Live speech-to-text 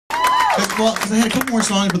Because I had a couple more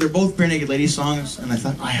songs, but they're both Barenaked Ladies songs, and I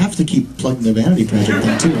thought, I have to keep plugging the Vanity Project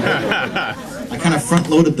thing, too. I kind of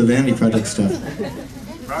front-loaded the Vanity Project stuff.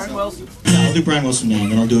 Brian Wilson. Yeah, I'll do Brian Wilson now,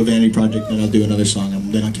 and then I'll do a Vanity Project, and then I'll do another song,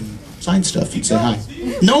 and then I can sign stuff and say hi.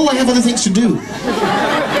 No, I have other things to do.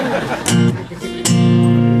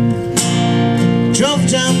 Drove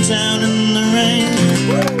downtown in the rain,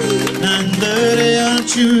 9:30 on a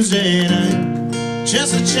Tuesday night,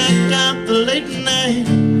 just to check out the late night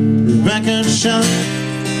record shop.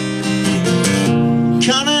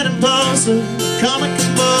 Call it impulsive, comic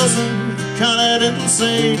composer, call it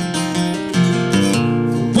insane.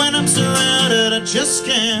 When I'm surrounded, I just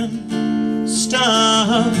can't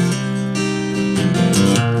stop.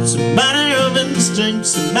 It's a matter of instinct,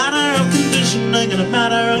 it's a matter of conditioning, and a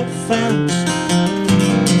matter of facts.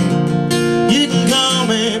 You can call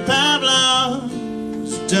me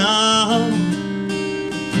Pavlov's dog.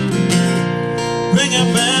 Ring a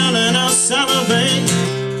bell and I'll salivate.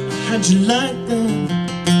 How'd you like that?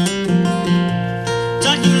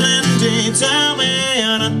 Dr. Lindy, tell me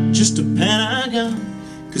you're not just a pentagon.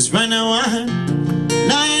 'Cause right now I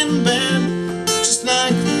lie in bed just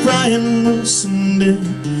like Brian Wilson did.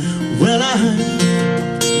 Well, I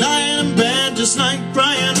lie in bed just like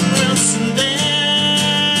Brian Wilson did.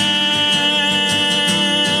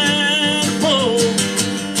 Whoa.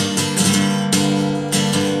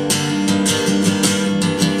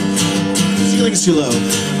 Ceiling's too low.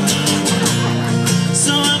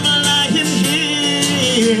 So I'm lying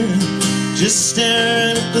here, just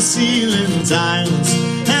staring at the ceiling tiles,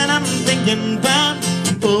 and I'm thinking about,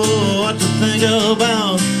 oh, what to think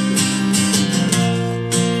about.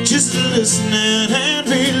 Just listening and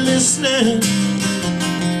re-listening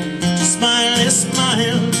to Smiley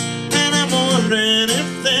Smile, and I'm wondering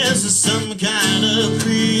if there's some kind of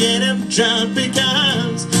creative drought,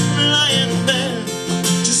 because I'm lying in bed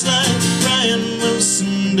just like Brian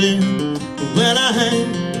Wilson did. Well, I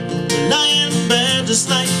lie in bed just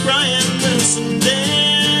like Brian Wilson did.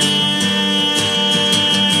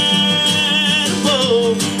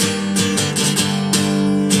 Whoa.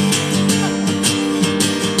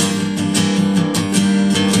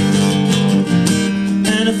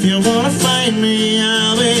 And if you wanna find me,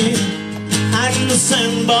 I'll be out in the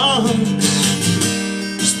sandbox,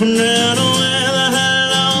 just wondering where the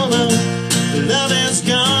hell all the love is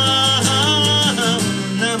gone.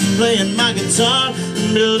 I'm playing my guitar,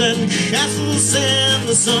 building castles in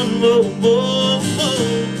the sun, whoa, whoa, whoa,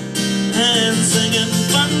 and singing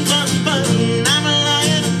fun, fun, fun. I'm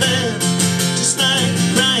lying in bed just like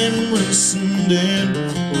Brian Wilson did.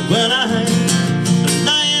 Well, I'm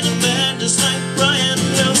lying in bed just like Brian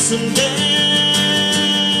Wilson did.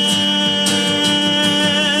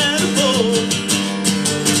 Whoa.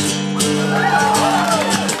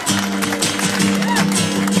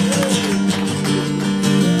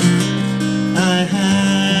 I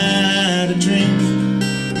had a dream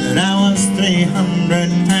that I was 300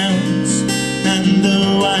 pounds, and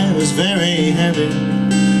though I was very heavy,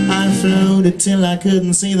 I floated till I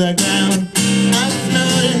couldn't see the ground. I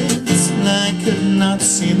floated till I could not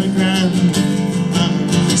see the ground.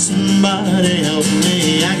 Somebody help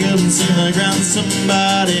me, I couldn't see the ground.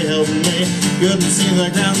 Somebody help me, couldn't see the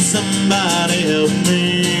ground. Somebody help me,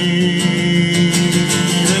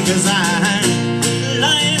 because I'm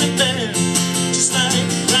lying in bed just like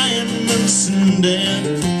Brian Wilson did.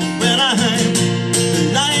 Well, I'm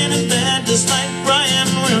lying in bed just like Brian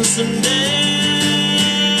Wilson did.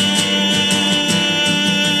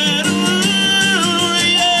 Ooh,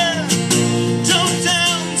 yeah. Drove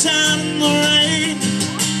downtown in the rain,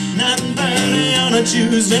 9:30 on a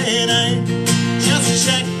Tuesday night, just to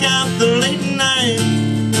check out the late night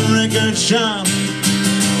record shop.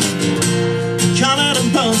 Call it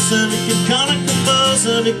impulsive, you can call it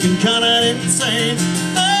compulsive, you can call it insane.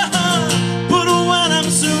 Oh, but when I'm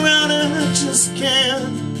surrounded, I just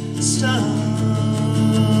can't stop.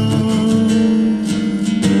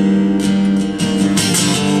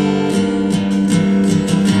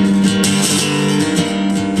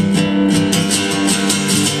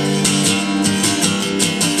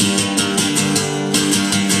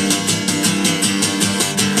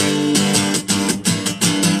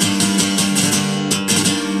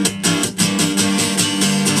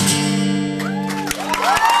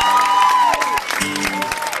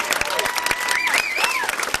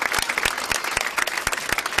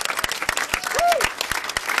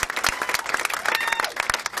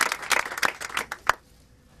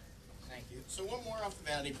 So one more off the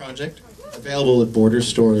Vanity Project, available at Borders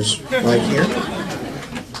stores right here.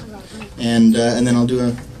 And then I'll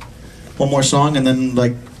do one more song, and then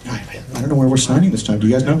like I don't know where we're signing this time. Do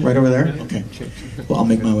you guys know? Right over there? Okay. Well, I'll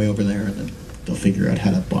make my way over there, and then they'll figure out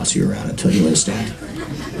how to boss you around and tell you where to stand.